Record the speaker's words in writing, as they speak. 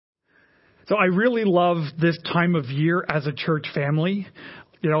So I really love this time of year as a church family.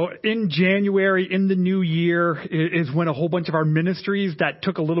 You know, in January, in the new year, is when a whole bunch of our ministries that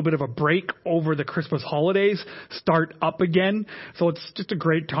took a little bit of a break over the Christmas holidays start up again. So it's just a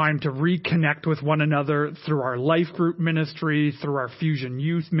great time to reconnect with one another through our life group ministry, through our Fusion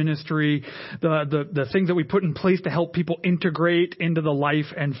Youth ministry, the things that we put in place to help people integrate into the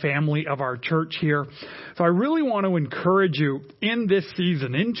life and family of our church here. So I really want to encourage you in this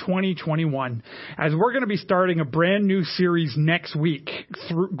season, in 2021, as we're going to be starting a brand new series next week.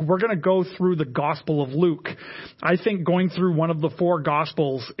 We're going to go through the Gospel of Luke. I think going through one of the four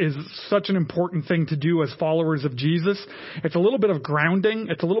Gospels is such an important thing to do as followers of Jesus. It's a little bit of grounding.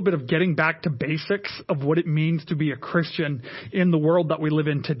 It's a little bit of getting back to basics of what it means to be a Christian in the world that we live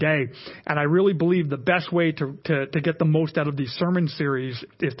in today. And I really believe the best way to get the most out of these sermon series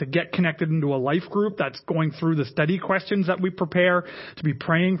is to get connected into a life group that's going through the study questions that we prepare, to be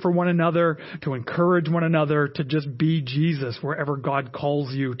praying for one another, to encourage one another, to just be Jesus wherever God calls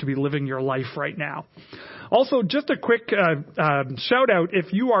you to be living your life right now. Also, just a quick shout out,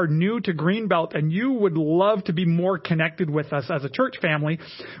 if you are new to Greenbelt and you would love to be more connected with us as a church family,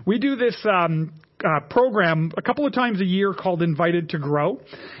 we do this program a couple of times a year called Invited to Grow.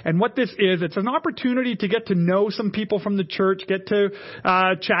 And what this is, it's an opportunity to get to know some people from the church, get to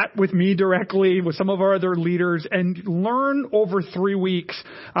chat with me directly, with some of our other leaders, and learn over 3 weeks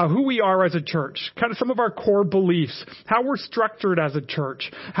who we are as a church, kind of some of our core beliefs, how we're structured as a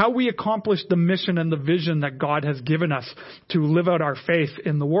church, how we accomplish the mission and the vision that God has given us to live out our faith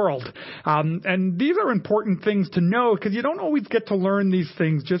in the world. And these are important things to know because you don't always get to learn these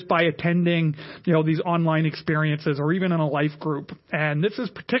things just by attending these online experiences or even in a life group. And this is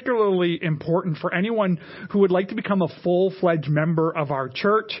particularly important for anyone who would like to become a full-fledged member of our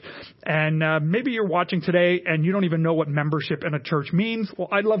church. And maybe you're watching today and you don't even know what membership in a church means. Well,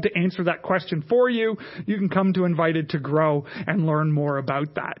 I'd love to answer that question for you. You can come to Invited to Grow and learn more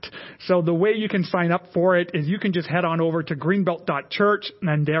about that. So the way you can sign up for it is you can just head on over to greenbelt.church,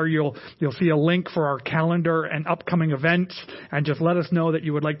 and there you'll see a link for our calendar and upcoming events, and just let us know that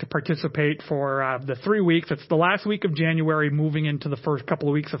you would like to participate for the 3 weeks. It's the last week of January, moving into the first couple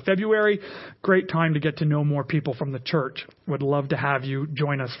of weeks of February. Great time to get to know more people from the church. Would love to have you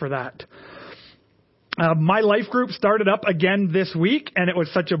join us for that. My life group started up again this week, and it was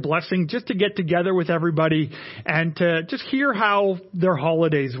such a blessing just to get together with everybody and to just hear how their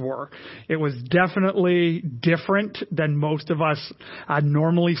holidays were. It was definitely different than most of us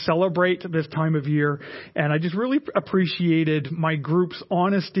normally celebrate this time of year, and I just really appreciated my group's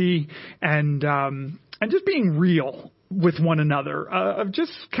honesty and just being real with one another, of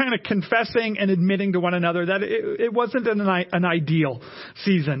just kind of confessing and admitting to one another that it wasn't an ideal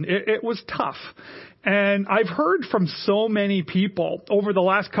season. It was tough. And I've heard from so many people over the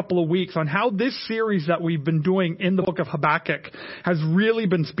last couple of weeks on how this series that we've been doing in the book of Habakkuk has really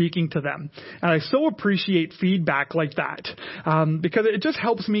been speaking to them. And I so appreciate feedback like that, because it just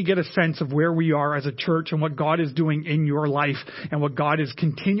helps me get a sense of where we are as a church and what God is doing in your life and what God is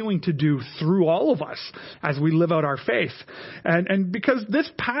continuing to do through all of us as we live out our faith. And because this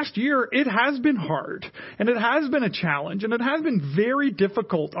past year, it has been hard and it has been a challenge and it has been very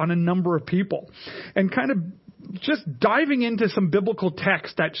difficult on a number of people. And kind of just diving into some biblical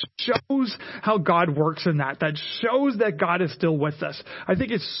text that shows how God works in that shows that God is still with us, I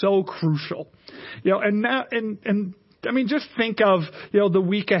think is so crucial. Just think of, the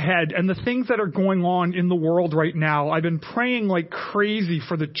week ahead and the things that are going on in the world right now. I've been praying like crazy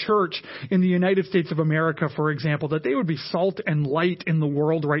for the church in the United States of America, for example, that they would be salt and light in the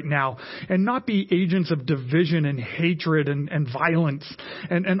world right now and not be agents of division and hatred and violence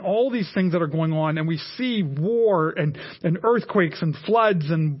and all these things that are going on. And we see war and earthquakes and floods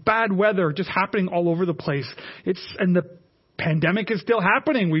and bad weather just happening all over the place. And the pandemic is still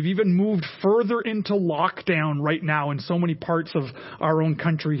happening. We've even moved further into lockdown right now in so many parts of our own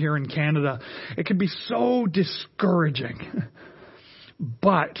country here in Canada. It can be so discouraging.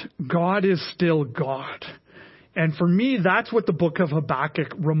 But God is still God. And for me, that's what the book of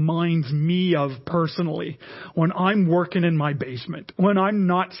Habakkuk reminds me of personally. When I'm working in my basement, when I'm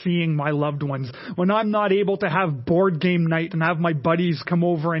not seeing my loved ones, when I'm not able to have board game night and have my buddies come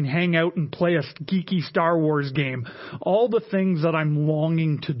over and hang out and play a geeky Star Wars game, all the things that I'm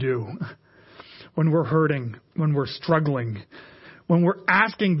longing to do. When we're hurting, when we're struggling, when we're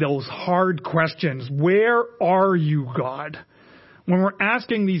asking those hard questions, where are you, God? When we're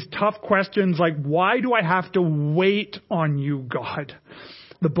asking these tough questions like, why do I have to wait on you, God?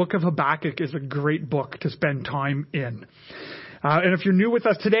 The book of Habakkuk is a great book to spend time in. And if you're new with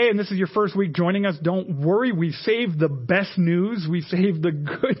us today and this is your first week joining us, don't worry. We saved the best news. We saved the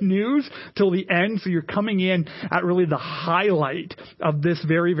good news till the end. So you're coming in at really the highlight of this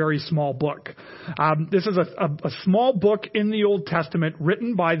very, very small book. This is a small book in the Old Testament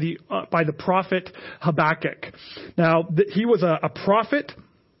written by the prophet Habakkuk. Now, he was a prophet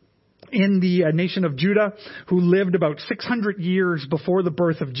in the nation of Judah who lived about 600 years before the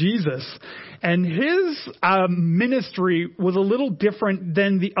birth of Jesus. And his ministry was a little different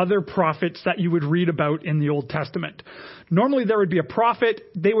than the other prophets that you would read about in the Old Testament. Normally there would be a prophet,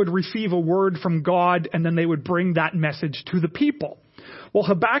 they would receive a word from God, and then they would bring that message to the people. Well,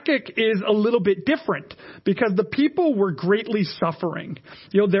 Habakkuk is a little bit different because the people were greatly suffering.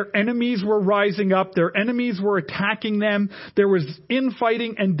 Their enemies were rising up. Their enemies were attacking them. There was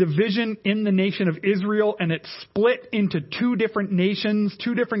infighting and division in the nation of Israel, and it split into two different nations,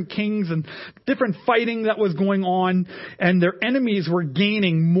 two different kings, and different fighting that was going on. And their enemies were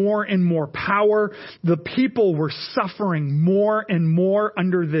gaining more and more power. The people were suffering more and more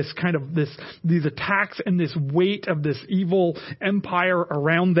under these attacks and this weight of this evil empire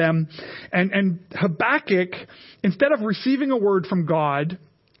around them. And Habakkuk, instead of receiving a word from God,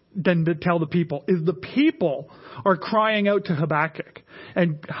 then to tell the people, is the people are crying out to Habakkuk.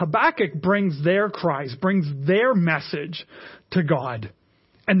 And Habakkuk brings their cries, brings their message to God.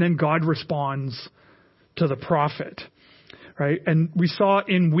 And then God responds to the prophet. Right? And we saw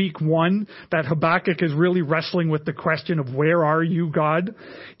in week 1 that Habakkuk is really wrestling with the question of where are you, God?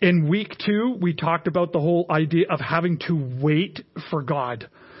 In week 2, we talked about the whole idea of having to wait for God.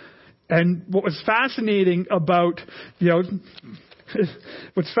 And what was fascinating about,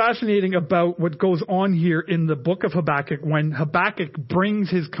 what goes on here in the book of Habakkuk when Habakkuk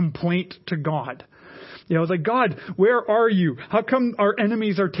brings his complaint to God. It's like, God, where are you? How come our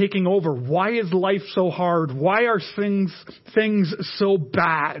enemies are taking over? Why is life so hard? Why are things so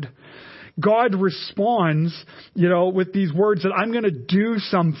bad? God responds, with these words that I'm going to do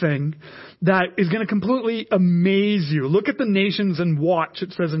something that is going to completely amaze you. Look at the nations and watch,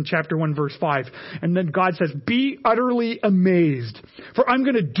 it says in chapter 1, verse 5. And then God says, be utterly amazed. For I'm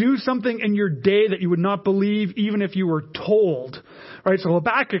going to do something in your day that you would not believe even if you were told. Right, so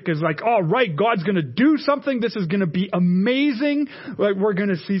Habakkuk is like, all right, God's going to do something. This is going to be amazing. We're going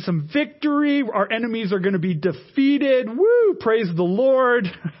to see some victory. Our enemies are going to be defeated. Woo, praise the Lord.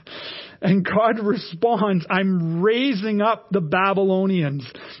 And God responds, I'm raising up the Babylonians.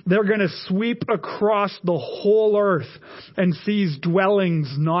 They're going to sweep across the whole earth and seize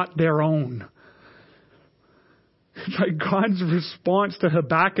dwellings not their own. It's like God's response to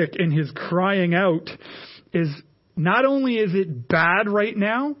Habakkuk in his crying out is, not only is it bad right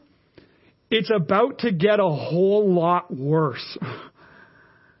now, it's about to get a whole lot worse.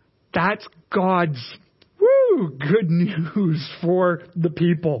 That's God's good news for the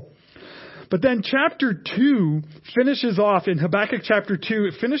people. But then chapter 2 finishes off, in Habakkuk chapter 2,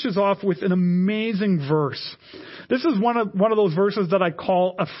 it finishes off with an amazing verse. This is one of those verses that I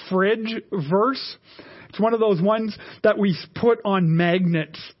call a fridge verse. It's one of those ones that we put on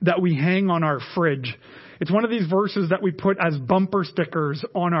magnets that we hang on our fridge. It's one of these verses that we put as bumper stickers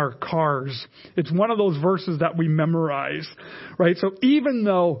on our cars. It's one of those verses that we memorize, right? So even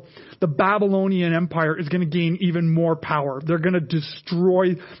though the Babylonian Empire is going to gain even more power, they're going to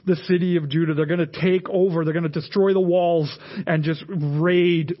destroy the city of Judah. They're going to take over. They're going to destroy the walls and just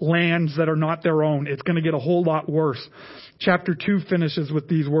raid lands that are not their own. It's going to get a whole lot worse. Chapter 2 finishes with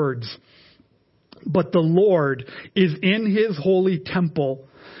these words. But the Lord is in his holy temple.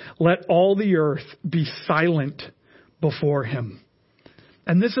 Let all the earth be silent before him.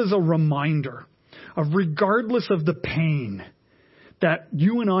 And this is a reminder of, regardless of the pain that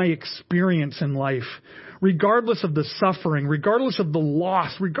you and I experience in life, regardless of the suffering, regardless of the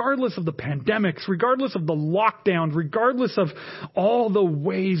loss, regardless of the pandemics, regardless of the lockdowns, regardless of all the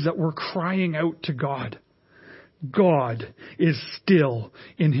ways that we're crying out to God, God is still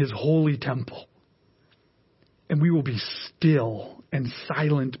in his holy temple. And we will be still and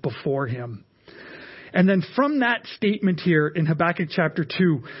silent before him. And then from that statement here in Habakkuk chapter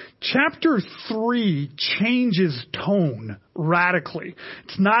 2, chapter 3 changes tone radically.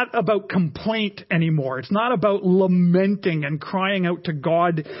 It's not about complaint anymore. It's not about lamenting and crying out to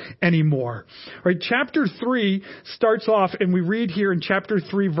God anymore. Right? Chapter 3 starts off, and we read here in chapter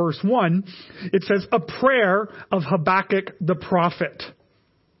 3 verse 1, it says, a prayer of Habakkuk the prophet.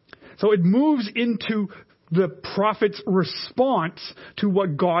 So it moves into the prophet's response to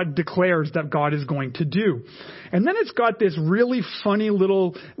what God declares that God is going to do. And then it's got this really funny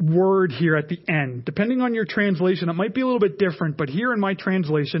little word here at the end. Depending on your translation, it might be a little bit different, but here in my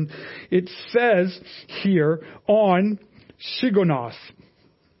translation, it says here on Shigonoth.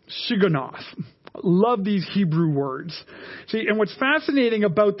 Shigonoth. Love these Hebrew words. See, and what's fascinating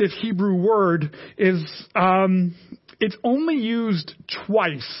about this Hebrew word is it's only used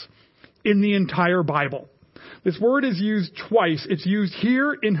twice in the entire Bible. This word is used twice. It's used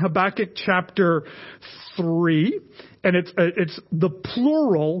here in Habakkuk chapter 3, and it's the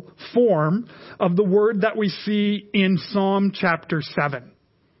plural form of the word that we see in Psalm chapter 7.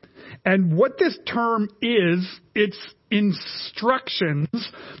 And what this term is, it's instructions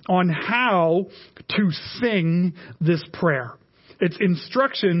on how to sing this prayer. It's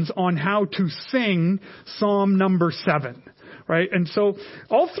instructions on how to sing Psalm number 7. Right? And so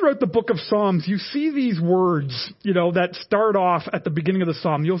all throughout the book of Psalms, you see these words, that start off at the beginning of the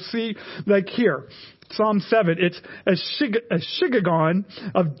Psalm. You'll see, like here, Psalm 7, it's a shigagon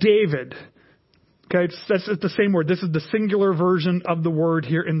of David. Okay, that's the same word. This is the singular version of the word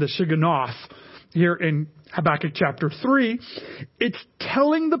here in the Shiganoth, here in Habakkuk chapter 3. It's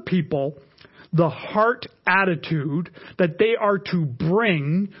telling the people the heart attitude that they are to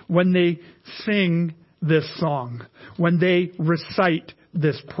bring when they sing this song, when they recite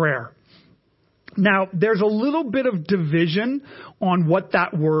this prayer. Now, there's a little bit of division on what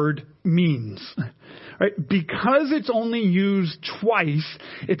that word means. Right? Because it's only used twice,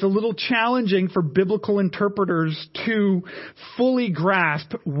 it's a little challenging for biblical interpreters to fully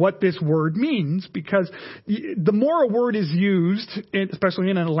grasp what this word means, because the more a word is used, especially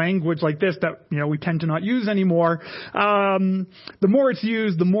in a language like this that we tend to not use anymore, the more it's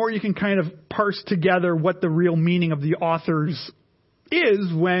used, the more you can kind of parse together what the real meaning of the authors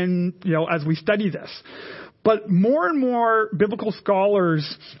is when, as we study this. But more and more biblical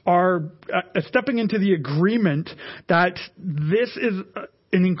scholars are stepping into the agreement that this is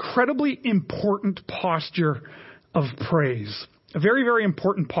an incredibly important posture of praise. A very, very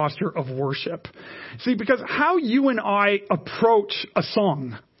important posture of worship. See, because how you and I approach a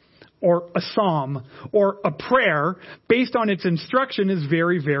song or a psalm or a prayer based on its instruction is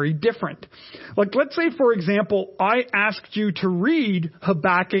very, very different. Like, let's say, for example, I asked you to read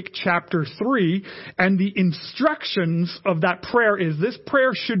Habakkuk chapter 3, and the instructions of that prayer is this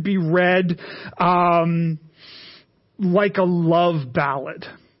prayer should be read like a love ballad.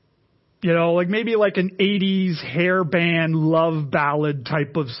 Like maybe like an 80s hair band love ballad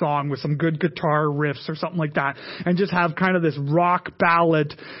type of song with some good guitar riffs or something like that. And just have kind of this rock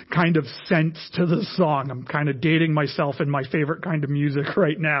ballad kind of sense to the song. I'm kind of dating myself in my favorite kind of music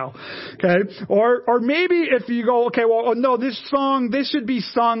right now. Okay. Or maybe if you go, okay, well, no, this should be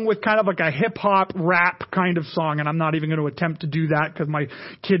sung with kind of like a hip hop rap kind of song. And I'm not even going to attempt to do that because my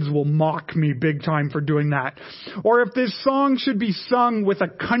kids will mock me big time for doing that. Or if this song should be sung with a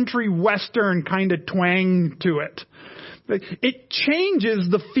country Western kind of twang to it. It changes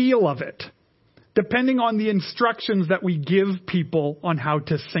the feel of it, depending on the instructions that we give people on how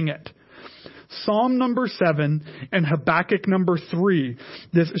to sing it. Psalm number 7 and Habakkuk number 3,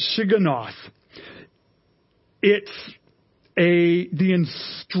 this Shiganoth, it's the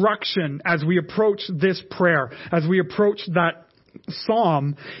instruction as we approach this prayer, as we approach that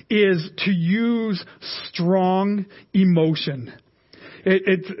psalm, is to use strong emotion.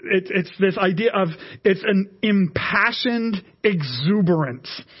 It's this idea of, it's an impassioned exuberance,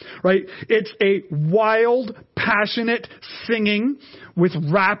 right? It's a wild, passionate singing with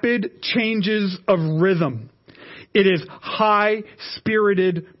rapid changes of rhythm. It is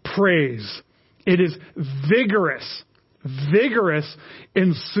high-spirited praise. It is vigorous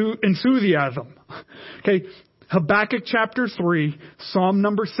enthusiasm. Okay. Habakkuk chapter 3, Psalm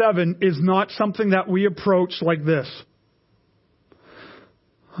number 7 is not something that we approach like this.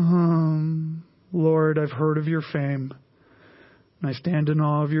 Lord, I've heard of your fame, and I stand in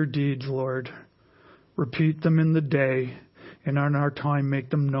awe of your deeds, Lord. Repeat them in the day, and in our time make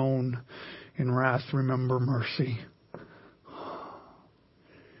them known. In wrath remember mercy.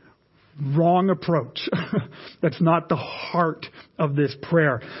 Wrong approach. That's not the heart of this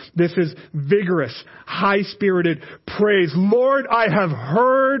prayer. This is vigorous, high-spirited praise. Lord, I have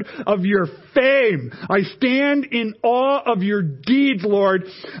heard of your fame. I stand in awe of your deeds, Lord.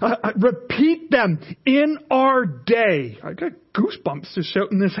 Repeat them in our day. I got goosebumps just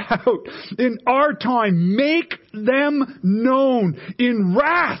shouting this out. In our time, make them known. In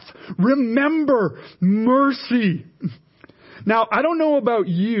wrath, remember mercy. Now, I don't know about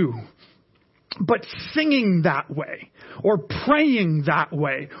you, but singing that way, or praying that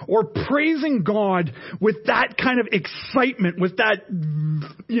way, or praising God with that kind of excitement, with that,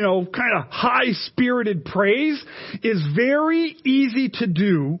 kind of high-spirited praise is very easy to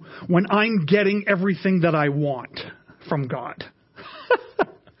do when I'm getting everything that I want from God.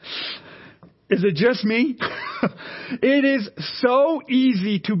 Is it just me? It is so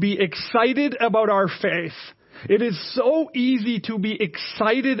easy to be excited about our faith. It is so easy to be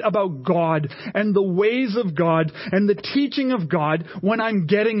excited about God and the ways of God and the teaching of God when I'm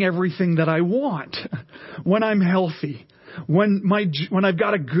getting everything that I want, when I'm healthy, when I've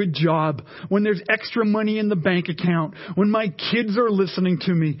got a good job, when there's extra money in the bank account, when my kids are listening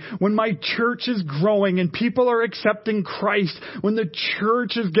to me, when my church is growing and people are accepting Christ, when the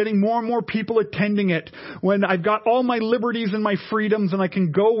church is getting more and more people attending it, when I've got all my liberties and my freedoms and I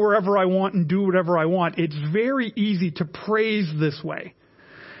can go wherever I want and do whatever I want. It's very easy to praise this way.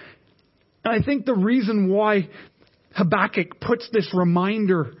 And I think the reason why Habakkuk puts this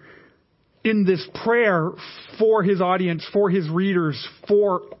reminder in this prayer for his audience, for his readers,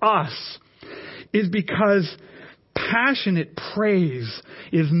 for us, is because passionate praise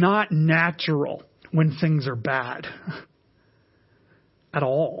is not natural when things are bad at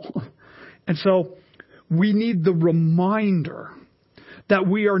all. And so we need the reminder that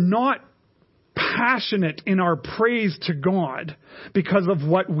we are not passionate in our praise to God because of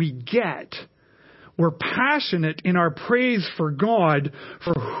what we get. We're passionate in our praise for God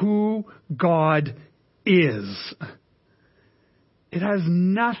for who God is. It has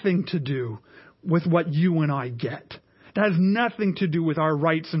nothing to do with what you and I get. It has nothing to do with our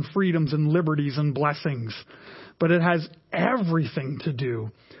rights and freedoms and liberties and blessings. But it has everything to do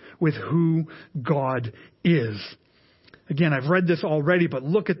with who God is. Again, I've read this already, but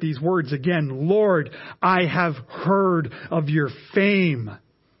look at these words again. Lord, I have heard of your fame.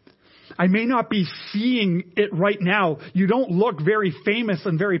 I may not be seeing it right now. You don't look very famous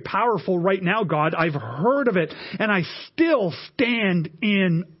and very powerful right now, God. I've heard of it, and I still stand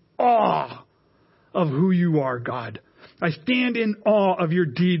in awe of who you are, God. I stand in awe of your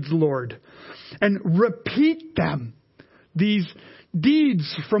deeds, Lord. And repeat them. These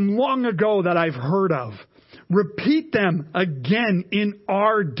deeds from long ago that I've heard of. Repeat them again in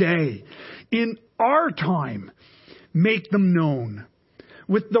our day, in our time. Make them known.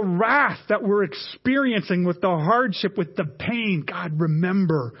 With the wrath that we're experiencing, with the hardship, with the pain, God,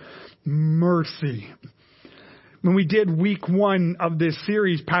 remember mercy. When we did week 1 of this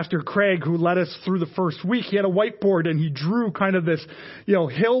series, Pastor Craig, who led us through the first week, he had a whiteboard and he drew kind of this,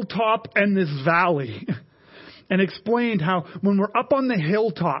 hilltop and this valley and explained how when we're up on the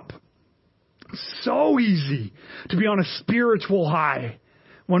hilltop, so easy to be on a spiritual high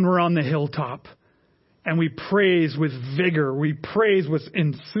when we're on the hilltop. And we praise with vigor. We praise with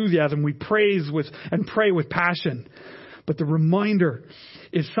enthusiasm. We praise with and pray with passion. But the reminder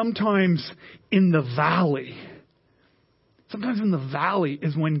is sometimes in the valley. Sometimes in the valley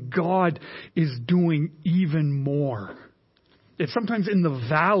is when God is doing even more. It's sometimes in the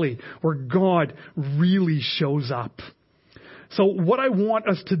valley where God really shows up. So what I want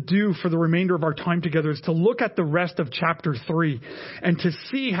us to do for the remainder of our time together is to look at the rest of chapter 3 and to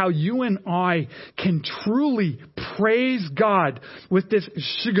see how you and I can truly praise God with this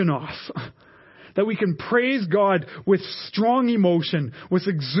shiganos. That we can praise God with strong emotion, with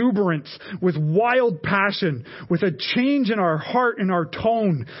exuberance, with wild passion, with a change in our heart and our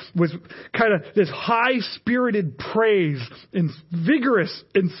tone, with kind of this high-spirited praise and vigorous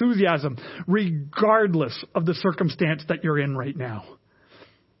enthusiasm, regardless of the circumstance that you're in right now.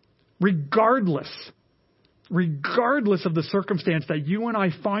 Regardless of the circumstance that you and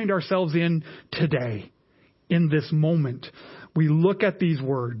I find ourselves in today, in this moment, we look at these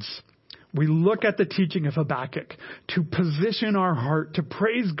words. We look at the teaching of Habakkuk to position our heart to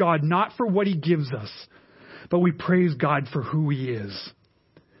praise God, not for what he gives us, but we praise God for who he is.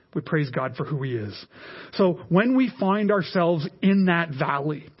 We praise God for who he is. So when we find ourselves in that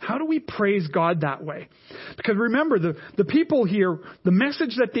valley, how do we praise God that way? Because remember, the people here, the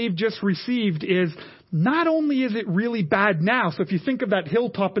message that they've just received is not only is it really bad now, so if you think of that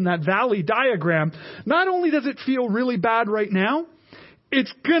hilltop and that valley diagram, not only does it feel really bad right now,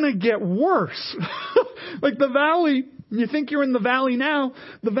 it's going to get worse. Like the valley, you think you're in the valley now,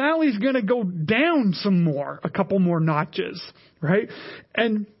 the valley's going to go down some more, a couple more notches, right?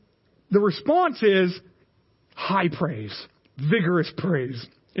 And the response is high praise, vigorous praise,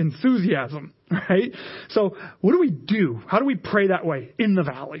 enthusiasm, right? So what do we do? How do we pray that way in the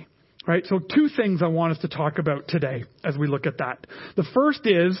valley? Right? So 2 things I want us to talk about today as we look at that. The first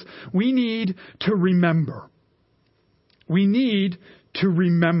is we need to remember. We need to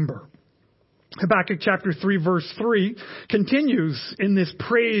remember. Habakkuk chapter 3 verse 3 continues in this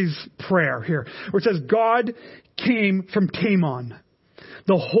praise prayer here, where it says, God came from Teman,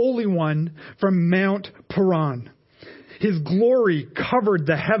 the Holy One from Mount Paran. His glory covered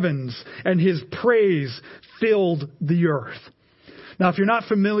the heavens and his praise filled the earth. Now, if you're not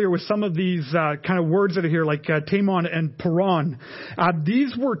familiar with some of these kind of words that are here, like Tamon and Paran,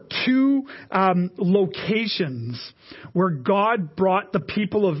 these were two locations where God brought the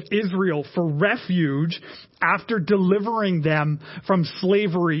people of Israel for refuge after delivering them from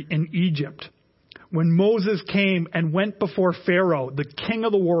slavery in Egypt. When Moses came and went before Pharaoh, the king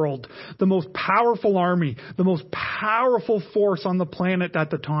of the world, the most powerful army, the most powerful force on the planet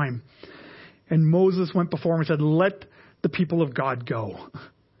at the time. And Moses went before him and said, let the people of God go.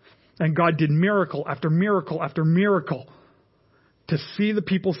 And God did miracle after miracle after miracle to see the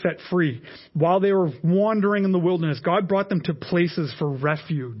people set free. While they were wandering in the wilderness, God brought them to places for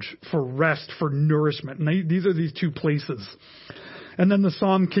refuge, for rest, for nourishment. And these are these two places. And then the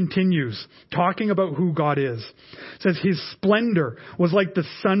psalm continues, talking about who God is. It says, his splendor was like the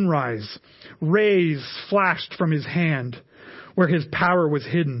sunrise. Rays flashed from his hand where his power was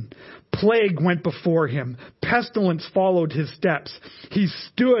hidden. Plague went before him. Pestilence followed his steps. He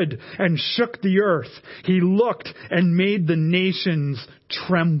stood and shook the earth. He looked and made the nations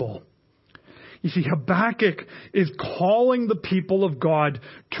tremble. You see, Habakkuk is calling the people of God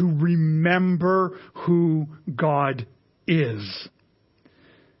to remember who God is.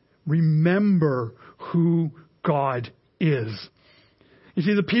 Remember who God is. You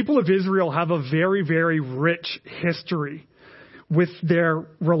see, the people of Israel have a very, very rich history with their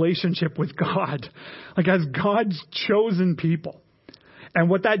relationship with God. Like, as God's chosen people. And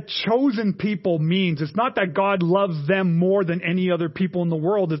what that chosen people means, it's not that God loves them more than any other people in the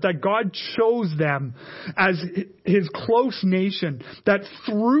world. It's that God chose them as his close nation, that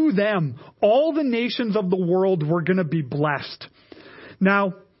through them, all the nations of the world were going to be blessed.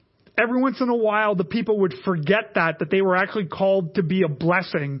 Now, every once in a while, the people would forget that they were actually called to be a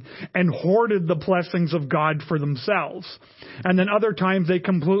blessing and hoarded the blessings of God for themselves. And then other times they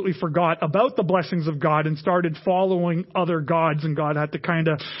completely forgot about the blessings of God and started following other gods, and God had to kind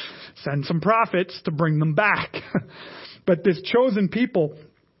of send some prophets to bring them back. But this chosen people,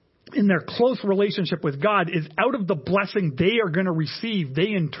 in their close relationship with God, is out of the blessing they are going to receive, they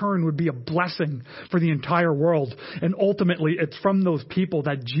in turn would be a blessing for the entire world. And ultimately, it's from those people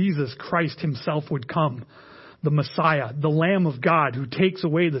that Jesus Christ himself would come. The Messiah, the Lamb of God who takes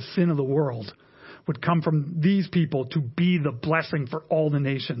away the sin of the world, would come from these people to be the blessing for all the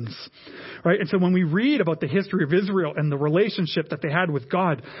nations. Right? And so when we read about the history of Israel and the relationship that they had with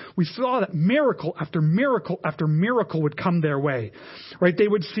God, we saw that miracle after miracle after miracle would come their way. Right? They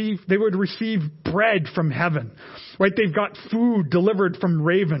would receive bread from heaven. Right? They've got food delivered from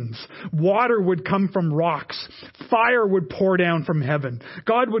ravens. Water would come from rocks. Fire would pour down from heaven.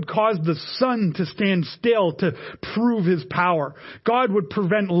 God would cause the sun to stand still to prove his power. God would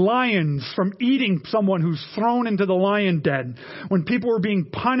prevent lions from eating someone who's thrown into the lion den. When people were being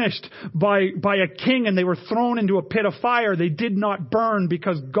punished by a king and they were thrown into a pit of fire, they did not burn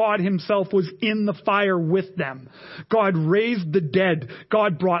because God himself was in the fire with them. God raised the dead.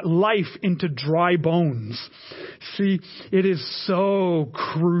 God brought life into dry bones. See, it is so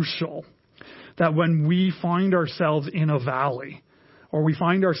crucial that when we find ourselves in a valley, or we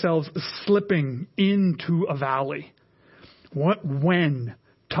find ourselves slipping into a valley, when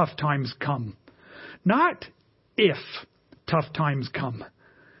tough times come. Not if tough times come.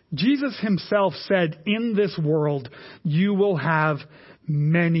 Jesus himself said, in this world, you will have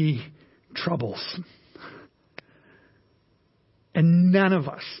many troubles. And none of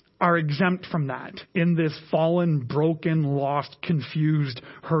us are exempt from that in this fallen, broken, lost, confused,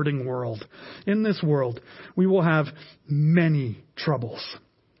 hurting world. In this world, we will have many troubles.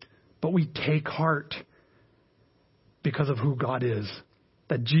 But we take heart because of who God is.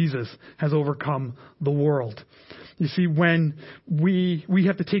 That Jesus has overcome the world. You see, when we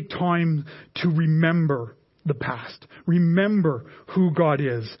have to take time to remember the past. Remember who God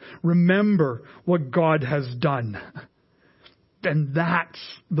is. Remember what God has done. And that's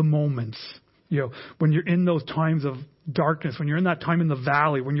the moments, when you're in those times of darkness, when you're in that time in the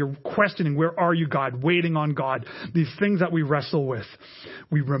valley, when you're questioning, where are you, God? Waiting on God. These things that we wrestle with.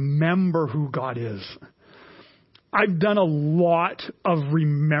 We remember who God is. I've done a lot of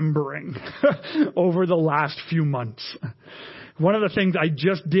remembering over the last few months. One of the things I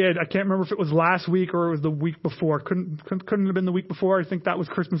just did, I can't remember if it was last week or it was the week before. Couldn't have been the week before. I think that was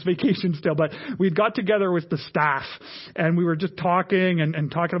Christmas vacation still. But we got together with the staff and we were just talking and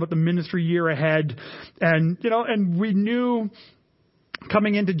talking about the ministry year ahead. And, and we knew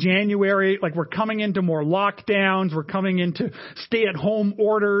coming into January, like we're coming into more lockdowns, we're coming into stay-at-home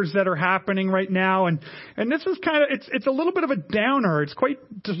orders that are happening right now, and this is kind of it's a little bit of a downer. It's quite,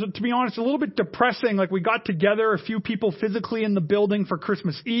 to be honest, a little bit depressing. Like, we got together, a few people physically in the building for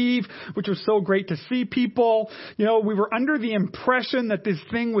Christmas Eve, which was so great to see people. You know, we were under the impression that this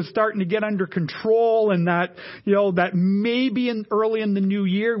thing was starting to get under control, and that, you know, that maybe early in the new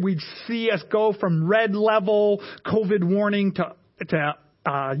year we'd see us go from red level COVID warning to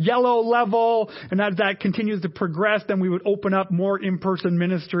yellow level, and as that continues to progress, then we would open up more in-person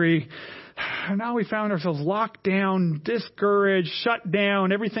ministry. And now we found ourselves locked down, discouraged, shut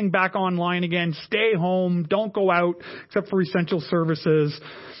down, everything back online again, stay home, don't go out except for essential services,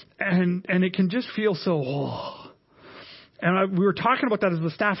 and it can just feel so. We were talking about that as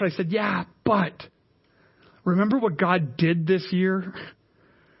the staff, and I said, yeah, but remember what God did this year?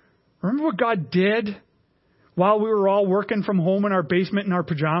 Remember what God did while we were all working from home in our basement in our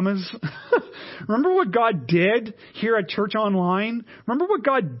pajamas? Remember what God did here at Church Online? Remember what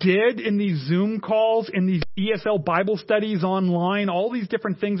God did in these Zoom calls, in these ESL Bible studies online, all these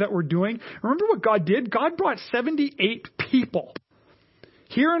different things that we're doing? Remember what God did? God brought 78 people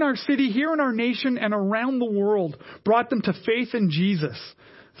here in our city, here in our nation, and around the world, brought them to faith in Jesus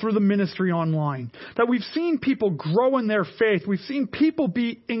through the ministry online. That we've seen people grow in their faith. We've seen people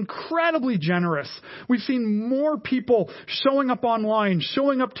be incredibly generous. We've seen more people showing up online,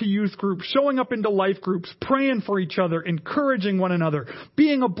 showing up to youth groups, showing up into life groups, praying for each other, encouraging one another,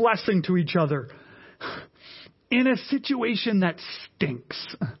 being a blessing to each other. In a situation that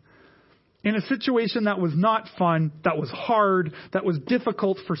stinks. In a situation that was not fun, that was hard, that was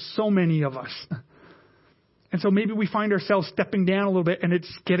difficult for so many of us. And so maybe we find ourselves stepping down a little bit, and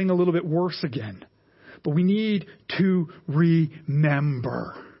it's getting a little bit worse again. But we need to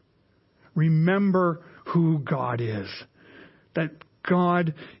remember. Remember who God is. That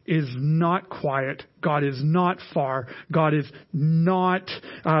God is not quiet. God is not far. God is not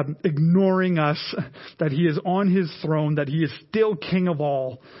ignoring us. That He is on His throne. That He is still King of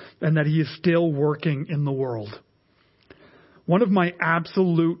all. And that He is still working in the world. One of my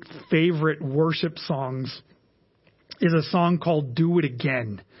absolute favorite worship songs is a song called Do It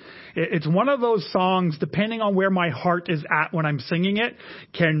Again. It's one of those songs, depending on where my heart is at when I'm singing it,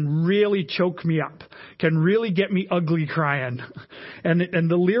 can really choke me up, can really get me ugly crying. And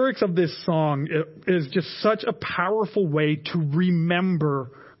the lyrics of this song is just such a powerful way to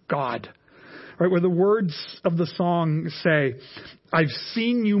remember God. Right, where the words of the song say, I've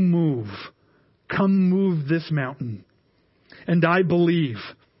seen you move, come move this mountain. And I believe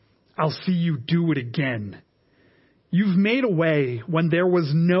I'll see you do it again. You've made a way when there was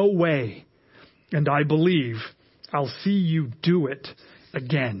no way, and I believe I'll see you do it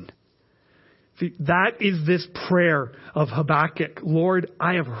again. See, that is this prayer of Habakkuk. Lord,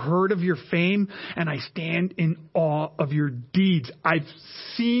 I have heard of your fame, and I stand in awe of your deeds. I've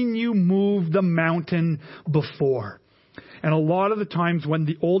seen you move the mountain before. And a lot of the times when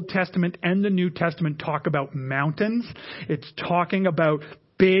the Old Testament and the New Testament talk about mountains, it's talking about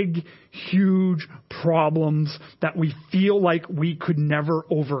big, huge problems that we feel like we could never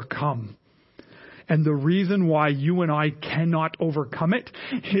overcome. And the reason why you and I cannot overcome it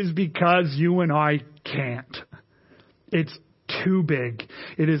is because you and I can't. It's too big.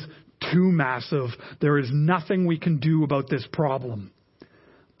 It is too massive. There is nothing we can do about this problem.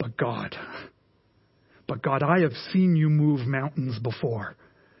 But God, I have seen you move mountains before.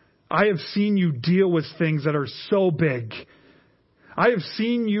 I have seen you deal with things that are so big. I have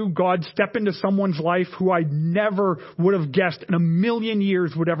seen you, God, step into someone's life who I never would have guessed in a million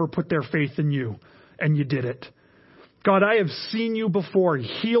years would ever put their faith in you. And you did it. God, I have seen you before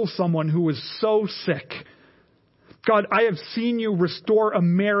heal someone who was so sick. God, I have seen you restore a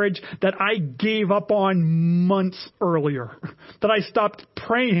marriage that I gave up on months earlier, that I stopped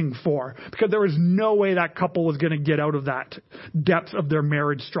praying for because there was no way that couple was going to get out of that depth of their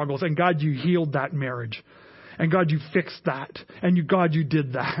marriage struggles. And God, you healed that marriage. And God, you fixed that. And God, you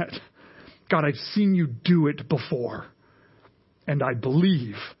did that. God, I've seen you do it before. And I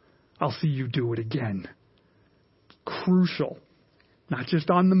believe I'll see you do it again. Crucial, not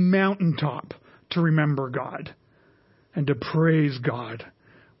just on the mountaintop, to remember God and to praise God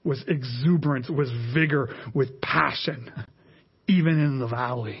with exuberance, with vigor, with passion, even in the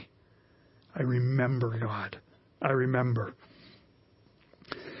valley. I remember God. I remember.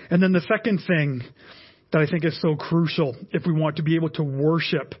 And then the second thing that I think is so crucial if we want to be able to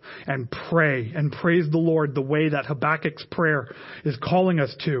worship and pray and praise the Lord the way that Habakkuk's prayer is calling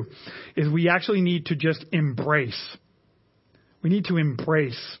us to, is we actually need to just embrace. We need to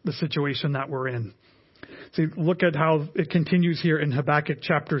embrace the situation that we're in. See, look at how it continues here in Habakkuk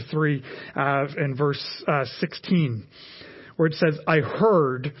chapter 3 and verse 16, where it says, I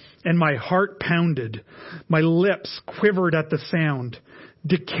heard and my heart pounded. My lips quivered at the sound.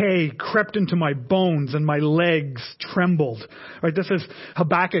 Decay crept into my bones and my legs trembled. Right? This is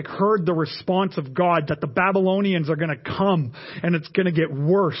Habakkuk heard the response of God that the Babylonians are going to come and it's going to get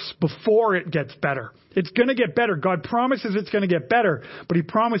worse before it gets better. It's going to get better. God promises it's going to get better, but he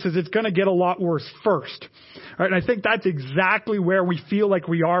promises it's going to get a lot worse first. Right? And I think that's exactly where we feel like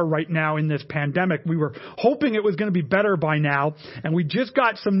we are right now in this pandemic. We were hoping it was going to be better by now, and we just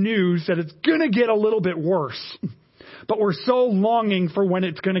got some news that it's going to get a little bit worse. But we're so longing for when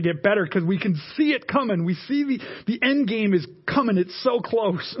it's going to get better because we can see it coming. We see the end game is coming. It's so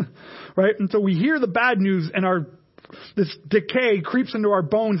close, right? And so we hear the bad news and this decay creeps into our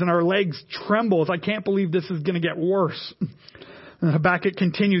bones and our legs tremble. I can't believe this is going to get worse. And Habakkuk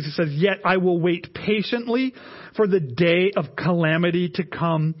continues. He says, yet I will wait patiently for the day of calamity to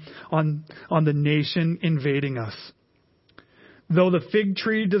come on the nation invading us. Though the fig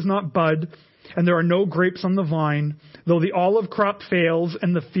tree does not bud, and there are no grapes on the vine, though the olive crop fails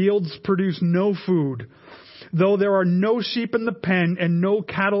and the fields produce no food, though there are no sheep in the pen and no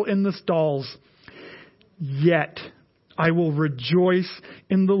cattle in the stalls, yet I will rejoice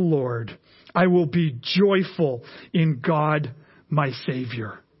in the Lord. I will be joyful in God, my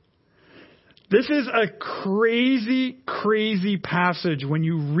Savior. This is a crazy, crazy passage when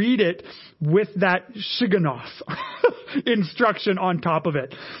you read it with that Shiganoth instruction on top of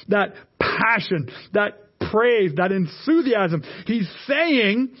it. That passion, that praise, that enthusiasm. He's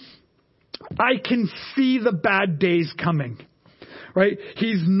saying, I can see the bad days coming. Right?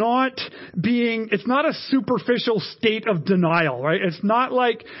 It's not a superficial state of denial, right? It's not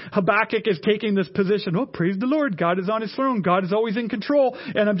like Habakkuk is taking this position, oh, praise the Lord, God is on his throne, God is always in control,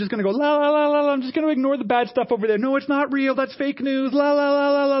 and I'm just going to go, la, la, la, la, la, I'm just going to ignore the bad stuff over there. No, it's not real, that's fake news, la, la,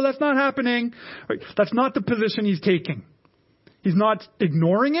 la, la, la, that's not happening. Right? That's not the position he's taking. He's not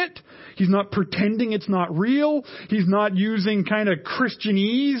ignoring it. He's not pretending it's not real. He's not using kind of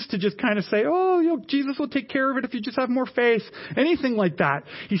Christianese to just kind of say, oh, Jesus will take care of it if you just have more faith. Anything like that.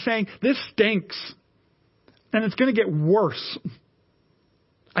 He's saying, this stinks. And it's going to get worse.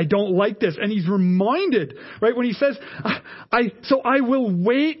 I don't like this. And he's reminded, right, when he says, so I will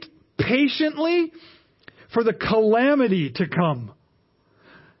wait patiently for the calamity to come.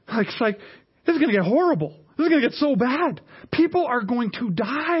 It's like, this is going to get horrible. This is going to get so bad. People are going to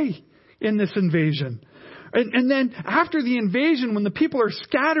die in this invasion. And then after the invasion, when the people are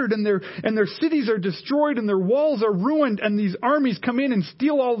scattered and their cities are destroyed and their walls are ruined and these armies come in and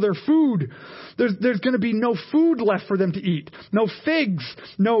steal all their food, there's going to be no food left for them to eat. No figs,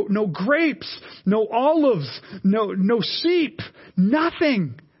 no grapes, no olives, no sheep,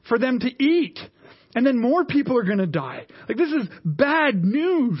 nothing for them to eat. And then more people are going to die. Like, this is bad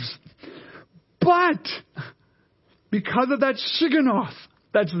news. But because of that Shiganoth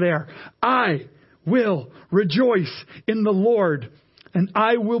that's there, I will rejoice in the Lord, and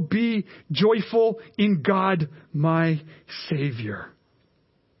I will be joyful in God, my Savior.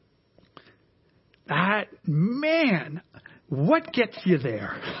 What gets you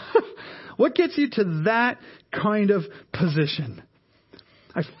there? What gets you to that kind of position?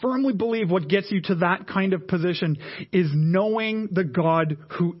 I firmly believe what gets you to that kind of position is knowing the God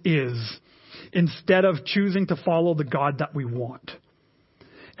who is, instead of choosing to follow the God that we want.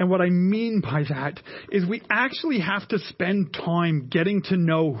 And what I mean by that is we actually have to spend time getting to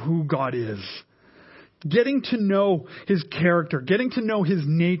know who God is. Getting to know his character, getting to know his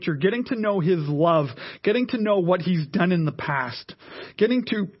nature, getting to know his love, getting to know what he's done in the past, getting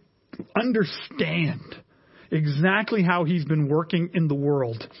to understand exactly how he's been working in the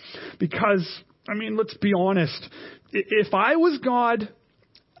world. Because, let's be honest, if I was God,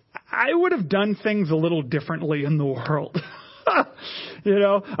 I would have done things a little differently in the world.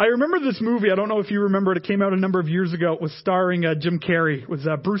 I remember this movie. I don't know if you remember it. It came out a number of years ago. It was starring Jim Carrey. It was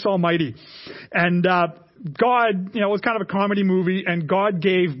Bruce Almighty. And God, it was kind of a comedy movie. And God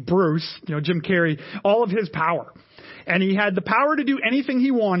gave Bruce, Jim Carrey, all of his power. And he had the power to do anything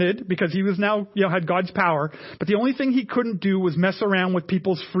he wanted because he was now, had God's power. But the only thing he couldn't do was mess around with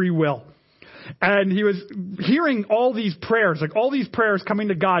people's free will. And he was hearing all these prayers coming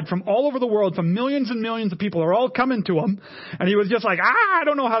to God from all over the world, from millions and millions of people are all coming to him. And he was just like, I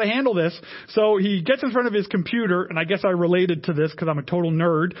don't know how to handle this. So he gets in front of his computer, and I guess I related to this because I'm a total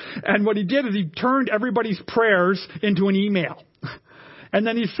nerd. And what he did is he turned everybody's prayers into an email. And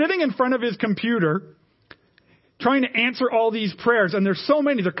then he's sitting in front of his computer, trying to answer all these prayers. And there's so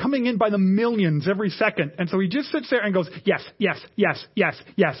many. They're coming in by the millions every second. And so he just sits there and goes, yes, yes, yes, yes,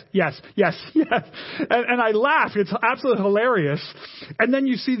 yes, yes, yes, yes. And I laugh. It's absolutely hilarious. And then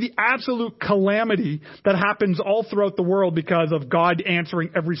you see the absolute calamity that happens all throughout the world because of God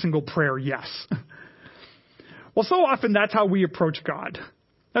answering every single prayer, yes. Well, so often that's how we approach God.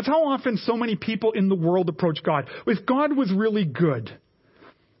 That's how often so many people in the world approach God. If God was really good,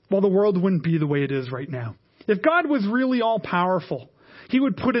 well, the world wouldn't be the way it is right now. If God was really all powerful, he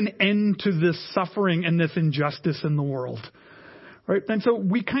would put an end to this suffering and this injustice in the world. Right? And so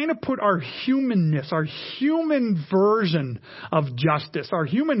we kind of put our humanness, our human version of justice, our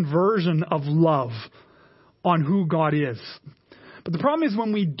human version of love on who God is. But the problem is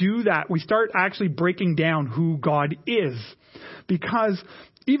when we do that, we start actually breaking down who God is. Because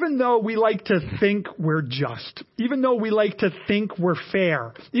even though we like to think we're just, even though we like to think we're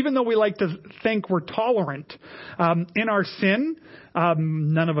fair, even though we like to think we're tolerant, in our sin,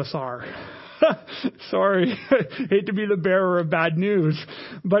 none of us are. Sorry, hate to be the bearer of bad news.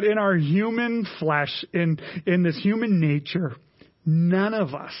 But in our human flesh, in this human nature, none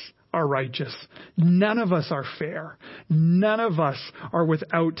of us are righteous. None of us are fair. None of us are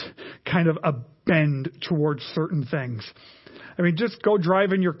without kind of a bend towards certain things. I mean, just go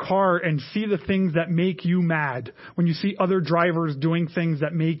drive in your car and see the things that make you mad. When you see other drivers doing things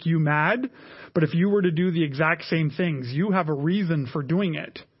that make you mad, but if you were to do the exact same things, you have a reason for doing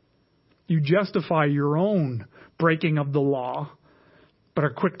it. You justify your own breaking of the law, but are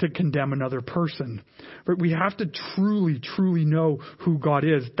quick to condemn another person. But we have to truly, truly know who God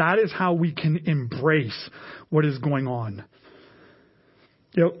is. That is how we can embrace what is going on.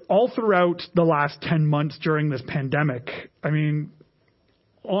 You know, all throughout the last 10 months during this pandemic, I mean,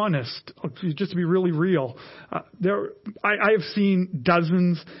 honest, just to be really real, I have seen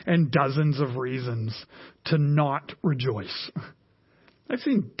dozens and dozens of reasons to not rejoice. I've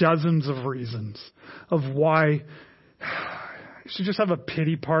seen dozens of reasons of why I should just have a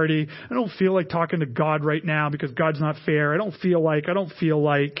pity party. I don't feel like talking to God right now because God's not fair. I don't feel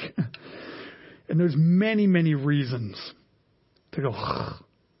like. And there's many, many reasons to go, I'm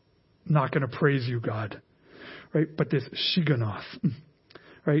not going to praise you, God. Right? But this Shiganoth,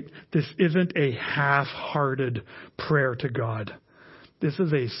 right? This isn't a half-hearted prayer to God. This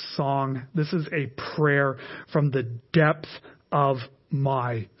is a song. This is a prayer from the depth of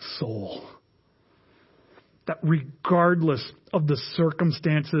my soul. That regardless of the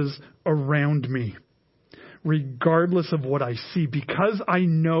circumstances around me, regardless of what I see, because I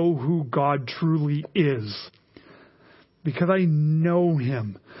know who God truly is, because I know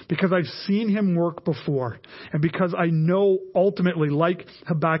him, because I've seen him work before, and because I know ultimately, like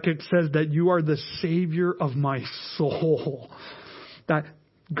Habakkuk says, that you are the Savior of my soul, that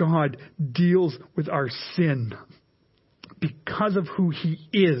God deals with our sin. Because of who he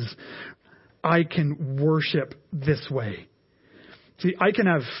is, I can worship this way. See, I can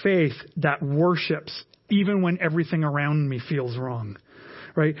have faith that worships even when everything around me feels wrong.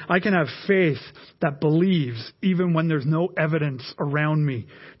 Right? I can have faith that believes even when there's no evidence around me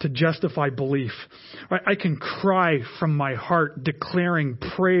to justify belief. Right? I can cry from my heart declaring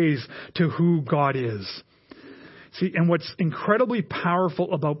praise to who God is. See, and what's incredibly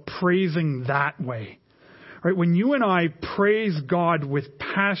powerful about praising that way, right? When you and I praise God with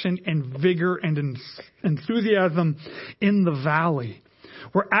passion and vigor and enthusiasm in the valley,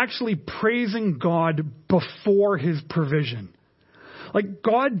 we're actually praising God before his provision. Like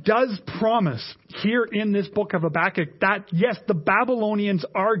God does promise here in this book of Habakkuk that, yes, the Babylonians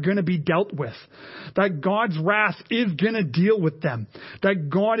are going to be dealt with. That God's wrath is going to deal with them. That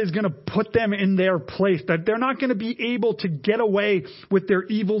God is going to put them in their place. That they're not going to be able to get away with their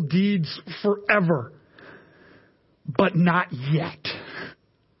evil deeds forever. But not yet.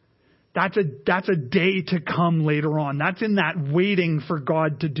 That's a day to come later on. That's in that waiting for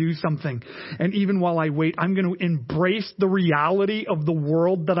God to do something. And even while I wait, I'm going to embrace the reality of the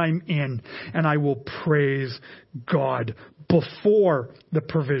world that I'm in. And I will praise God before the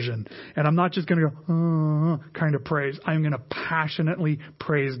provision. And I'm not just going to go, kind of praise. I'm going to passionately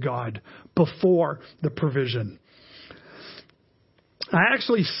praise God before the provision. I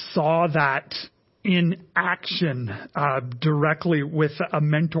actually saw that in action directly with a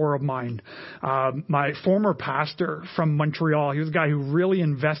mentor of mine, my former pastor from Montreal. He was a guy who really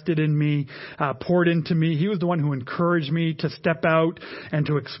invested in me, poured into me. He was the one who encouraged me to step out and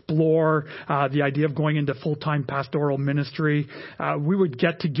to explore the idea of going into full-time pastoral ministry. We would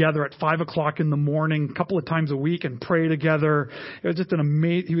get together at 5 o'clock in the morning a couple of times a week and pray together. It was just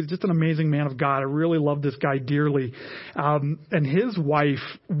he was just an amazing man of God. I really loved this guy dearly. And his wife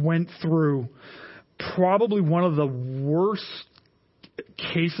went through probably one of the worst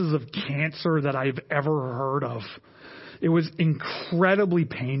cases of cancer that I've ever heard of. It was incredibly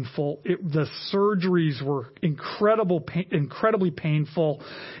painful. The surgeries were incredibly painful,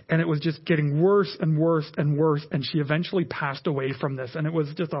 and it was just getting worse and worse and worse. And she eventually passed away from this, and it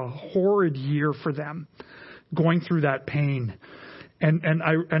was just a horrid year for them, going through that pain. And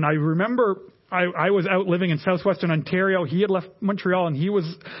I remember I was out living in southwestern Ontario. He had left Montreal, and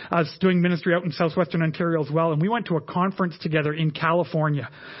I was doing ministry out in southwestern Ontario as well. And we went to a conference together in California.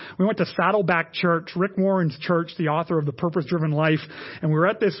 We went to Saddleback Church, Rick Warren's church, the author of The Purpose Driven Life. And we were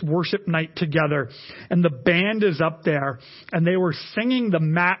at this worship night together. And the band is up there, and they were singing the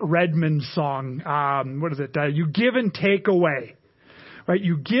Matt Redman song. What is it? You give and take away. Right?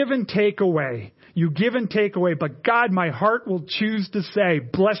 You give and take away. You give and take away, but God, my heart will choose to say,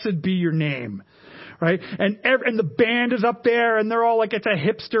 blessed be your name. Right? And the band is up there, and they're all like, it's a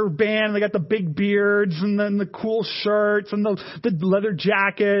hipster band. They got the big beards and then the cool shirts and the leather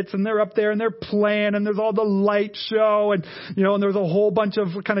jackets, and they're up there and they're playing, and there's all the light show, and and there's a whole bunch of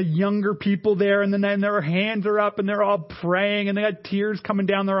kind of younger people there, and then their hands are up and they're all praying, and they got tears coming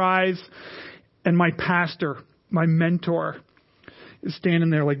down their eyes. And my pastor, my mentor, is standing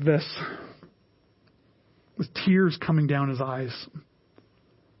there like this, with tears coming down his eyes.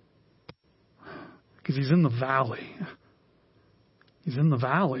 Because he's in the valley. He's in the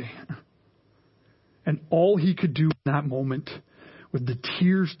valley. And all he could do in that moment was the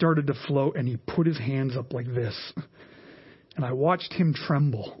tears started to flow, and he put his hands up like this. And I watched him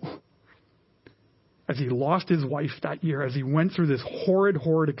tremble as he lost his wife that year, as he went through this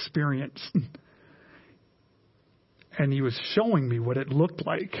horrid experience. And he was showing me what it looked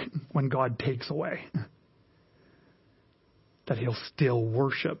like when God takes away. That he'll still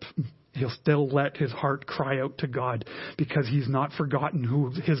worship. He'll still let his heart cry out to God, because he's not forgotten who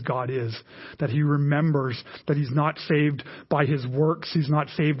his God is. That he remembers that he's not saved by his works. He's not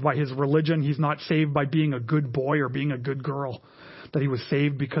saved by his religion. He's not saved by being a good boy or being a good girl. That he was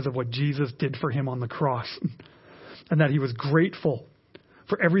saved because of what Jesus did for him on the cross. And that he was grateful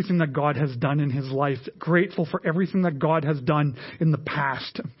for everything that God has done in his life. Grateful for everything that God has done in the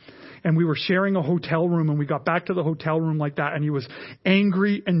past. And we were sharing a hotel room, and we got back to the hotel room like that, and he was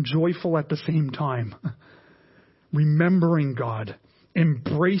angry and joyful at the same time. Remembering God,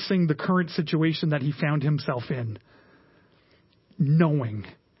 embracing the current situation that he found himself in, knowing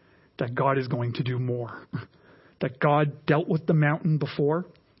that God is going to do more. That God dealt with the mountain before,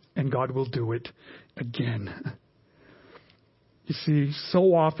 and God will do it again. You see,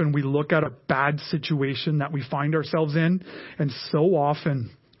 so often we look at a bad situation that we find ourselves in, and so often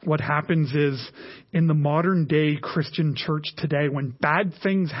what happens is, in the modern day Christian church today, when bad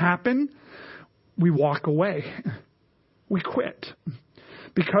things happen, we walk away. We quit.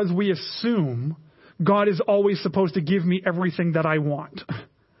 Because we assume God is always supposed to give me everything that I want.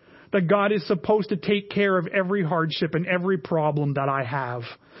 That God is supposed to take care of every hardship and every problem that I have.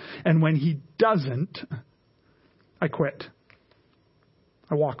 And when he doesn't, I quit.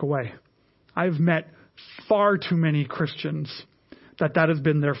 I walk away. I've met far too many Christians that has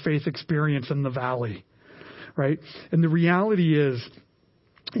been their faith experience in the valley, right? And the reality is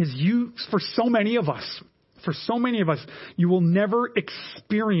for so many of us, you will never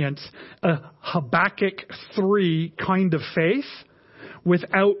experience a Habakkuk 3 kind of faith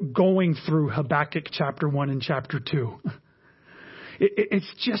without going through Habakkuk chapter 1 and chapter 2.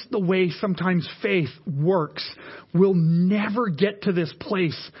 It's just the way sometimes faith works. We'll never get to this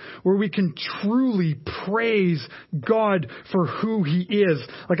place where we can truly praise God for who he is.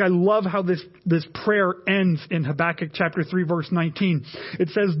 Like, I love how this prayer ends in Habakkuk chapter 3 verse 19. It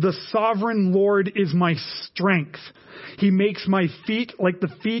says, "The sovereign Lord is my strength. He makes my feet like the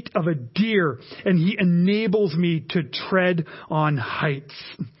feet of a deer, and he enables me to tread on heights."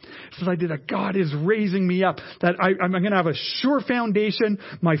 Says I did that. God is raising me up, that I'm going to have a sure foundation.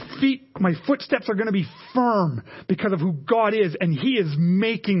 My footsteps are going to be firm because of who God is, and he is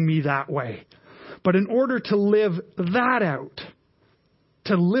making me that way. But in order to live that out,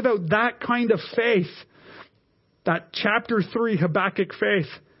 to live out that kind of faith, that chapter 3 Habakkuk faith,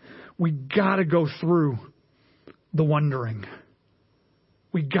 we got to go through the wondering.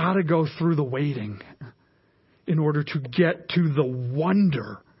 We got to go through the waiting in order to get to the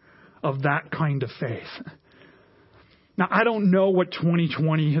wonder of that kind of faith. Now, I don't know what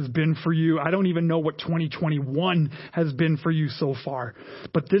 2020 has been for you. I don't even know what 2021 has been for you so far.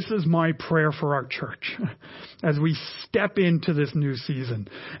 But this is my prayer for our church. As we step into this new season,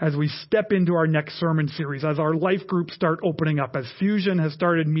 as we step into our next sermon series, as our life groups start opening up, as Fusion has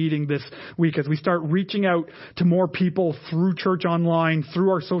started meeting this week, as we start reaching out to more people through Church Online,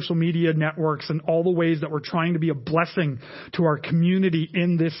 through our social media networks, and all the ways that we're trying to be a blessing to our community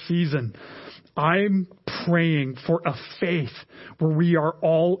in this season, I'm praying for a faith where we are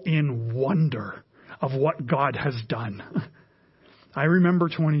all in wonder of what God has done. I remember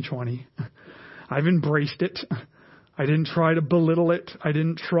 2020. I've embraced it. I didn't try to belittle it. I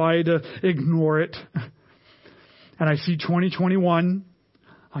didn't try to ignore it. And I see 2021.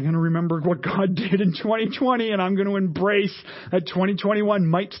 I'm going to remember what God did in 2020, and I'm going to embrace that 2021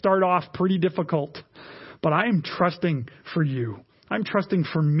 might start off pretty difficult. But I am trusting for you. I'm trusting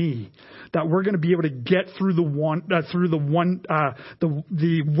for me that we're going to be able to get through the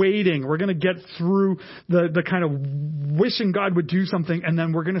waiting. We're going to get through the kind of wishing God would do something, and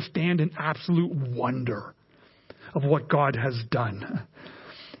then we're going to stand in absolute wonder of what God has done.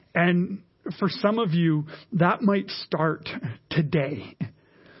 And for some of you, that might start today.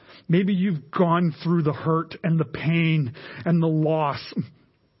 Maybe you've gone through the hurt and the pain and the loss,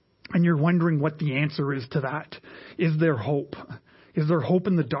 and you're wondering what the answer is to that. Is there hope? Is there hope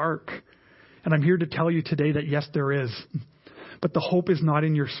in the dark? And I'm here to tell you today that yes, there is. But the hope is not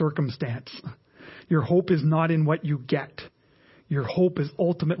in your circumstance. Your hope is not in what you get. Your hope is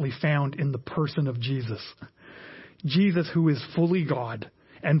ultimately found in the person of Jesus. Jesus, who is fully God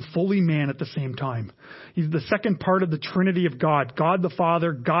and fully man at the same time. He's the second part of the Trinity of God. God the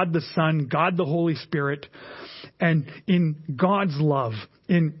Father, God the Son, God the Holy Spirit. And in God's love,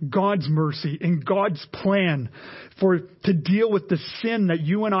 in God's mercy, in God's plan to deal with the sin that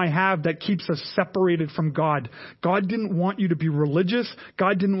you and I have that keeps us separated from God. God didn't want you to be religious.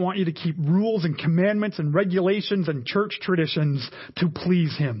 God didn't want you to keep rules and commandments and regulations and church traditions to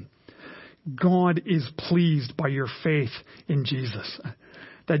please Him. God is pleased by your faith in Jesus.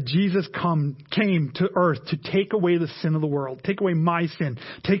 That Jesus came to earth to take away the sin of the world, take away my sin,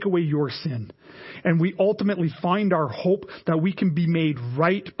 take away your sin. And we ultimately find our hope that we can be made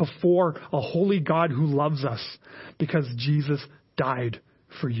right before a holy God who loves us because Jesus died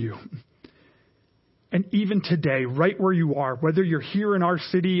for you. And even today, right where you are, whether you're here in our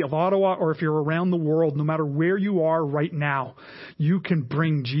city of Ottawa or if you're around the world, no matter where you are right now, you can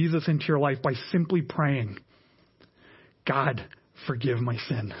bring Jesus into your life by simply praying, God, forgive my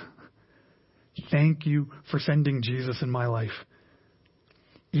sin. Thank you for sending Jesus in my life.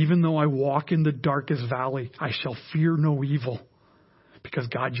 Even though I walk in the darkest valley, I shall fear no evil because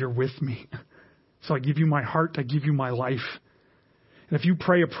God, you're with me. So I give you my heart. I give you my life. And if you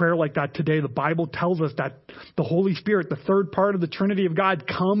pray a prayer like that today, the Bible tells us that the Holy Spirit, the third part of the Trinity of God,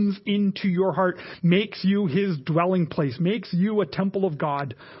 comes into your heart, makes you His dwelling place, makes you a temple of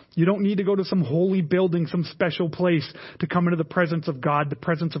God. You don't need to go to some holy building, some special place to come into the presence of God. The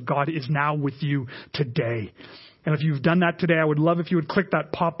presence of God is now with you today. And if you've done that today, I would love if you would click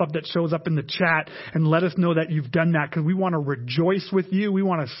that pop-up that shows up in the chat and let us know that you've done that, because we want to rejoice with you. We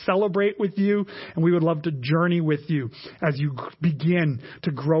want to celebrate with you, and we would love to journey with you as you begin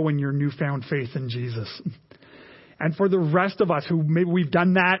to grow in your newfound faith in Jesus. And for the rest of us who maybe we've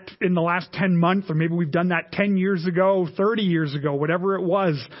done that in the last 10 months, or maybe we've done that 10 years ago, 30 years ago, whatever it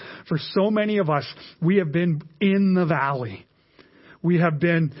was, for so many of us, we have been in the valley. We have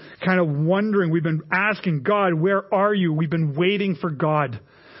been kind of wondering. We've been asking God, where are you? We've been waiting for God.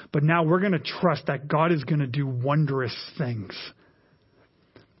 But now we're going to trust that God is going to do wondrous things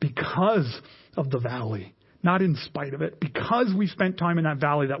because of the valley, not in spite of it. Because we spent time in that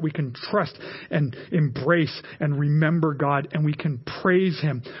valley, that we can trust and embrace and remember God, and we can praise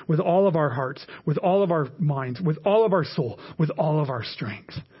Him with all of our hearts, with all of our minds, with all of our soul, with all of our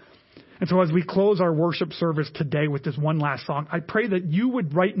strength. And so as we close our worship service today with this one last song, I pray that you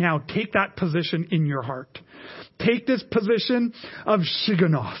would right now take that position in your heart. Take this position of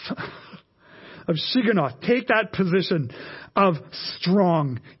Shigionoth. Take that position of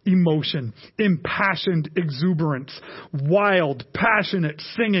strong emotion, impassioned exuberance, wild, passionate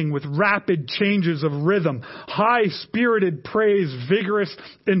singing with rapid changes of rhythm, high-spirited praise, vigorous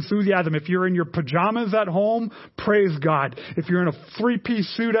enthusiasm. If you're in your pajamas at home, praise God. If you're in a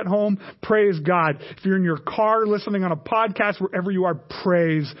three-piece suit at home, praise God. If you're in your car listening on a podcast, wherever you are,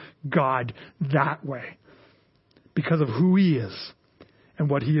 praise God that way because of who He is. And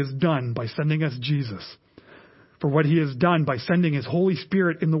what He has done by sending us Jesus. For what He has done by sending His Holy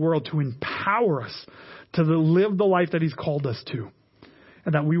Spirit in the world to empower us to live the life that He's called us to.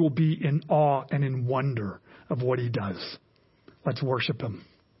 And that we will be in awe and in wonder of what he does. Let's worship him.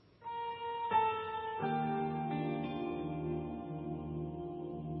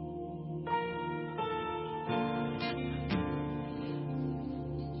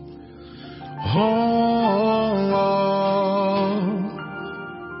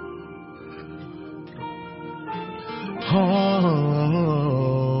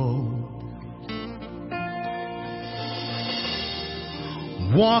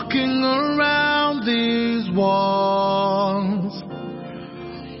 Walking around these walls,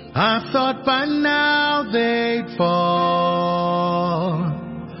 I thought by now they'd fall,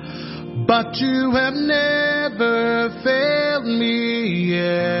 but you have never failed me yet.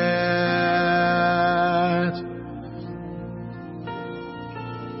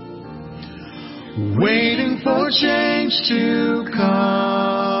 Waiting for change to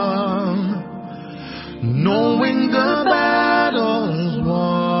come, knowing the battle's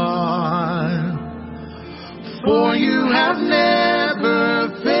won, for you have never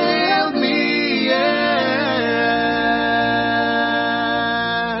failed me yet.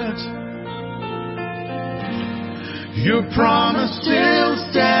 Your promise still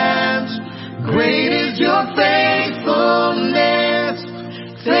stands, great is your faithfulness,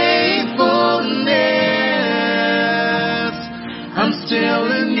 faithfulness. I'm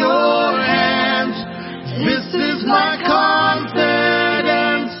still in your hands, this is my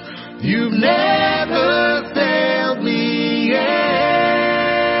confidence, you've never failed me yet.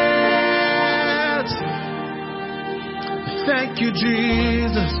 Thank you,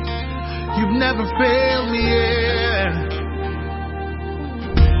 Jesus, you've never failed me yet.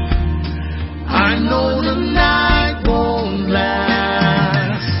 I know the night won't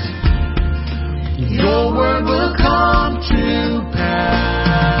last, your word will come to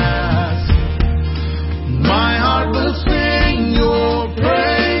pass. My heart will sing your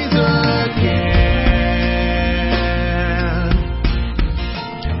praise again.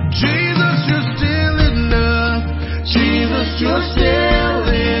 Jesus, you're still enough. Jesus, you're still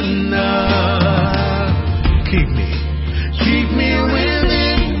enough. Keep me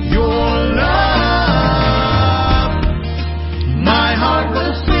within your love. My heart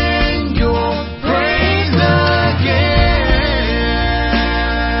will sing your praise again.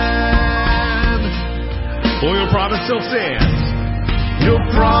 Oh, your promise still stands. Your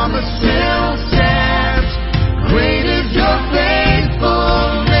promise still stands. Great is your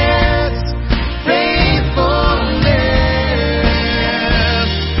faithfulness, faithfulness.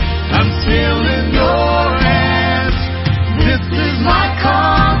 I'm still in your hands. This is my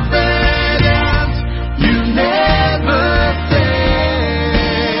confidence. You never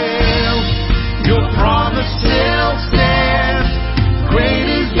fail. Your promise still stands. Great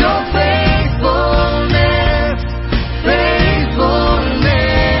is your faithfulness,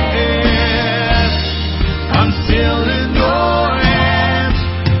 faithfulness.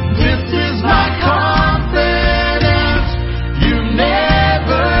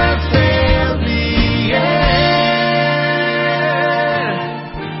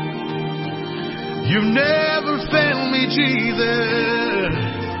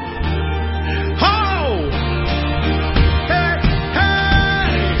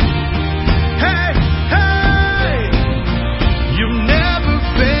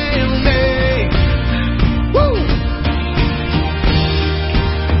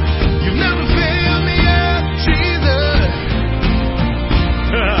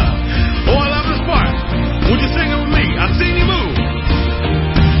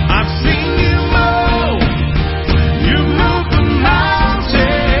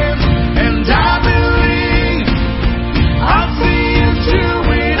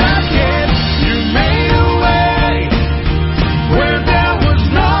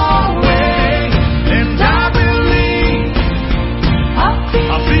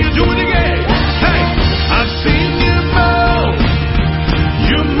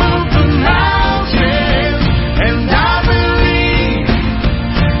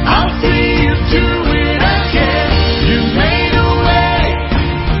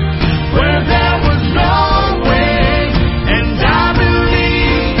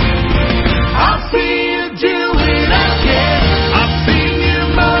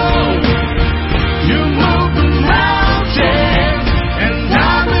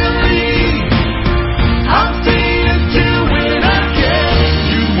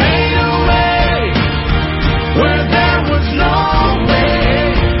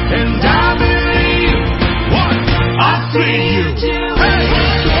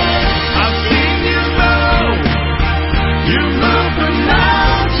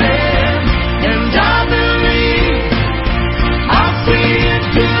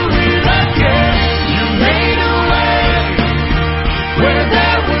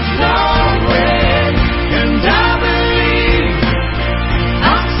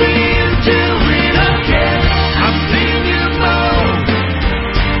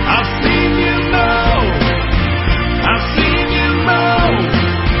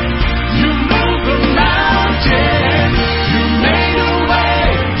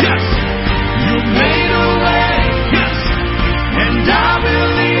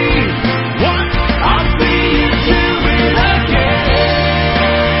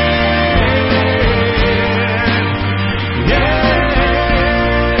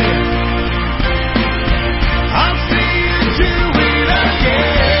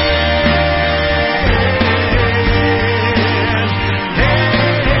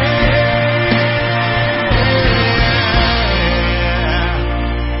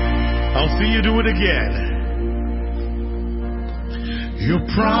 see you do it again. Your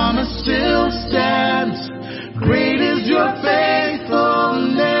promise still stands. Great is your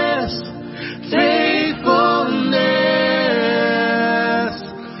faithfulness. Faithfulness.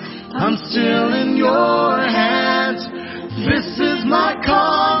 I'm still in your hands. This is my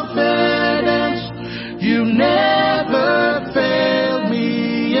confidence. You never failed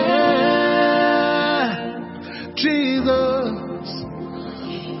me yet. Jesus,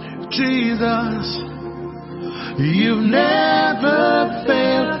 Jesus, you've never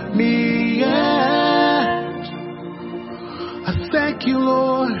failed me yet. I thank you,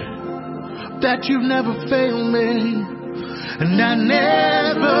 Lord, that you've never failed me, and I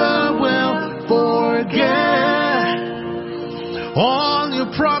never will forget all your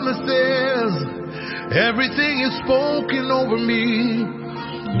promises. Everything is spoken over me.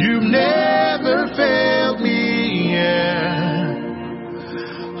 You've never failed me yet.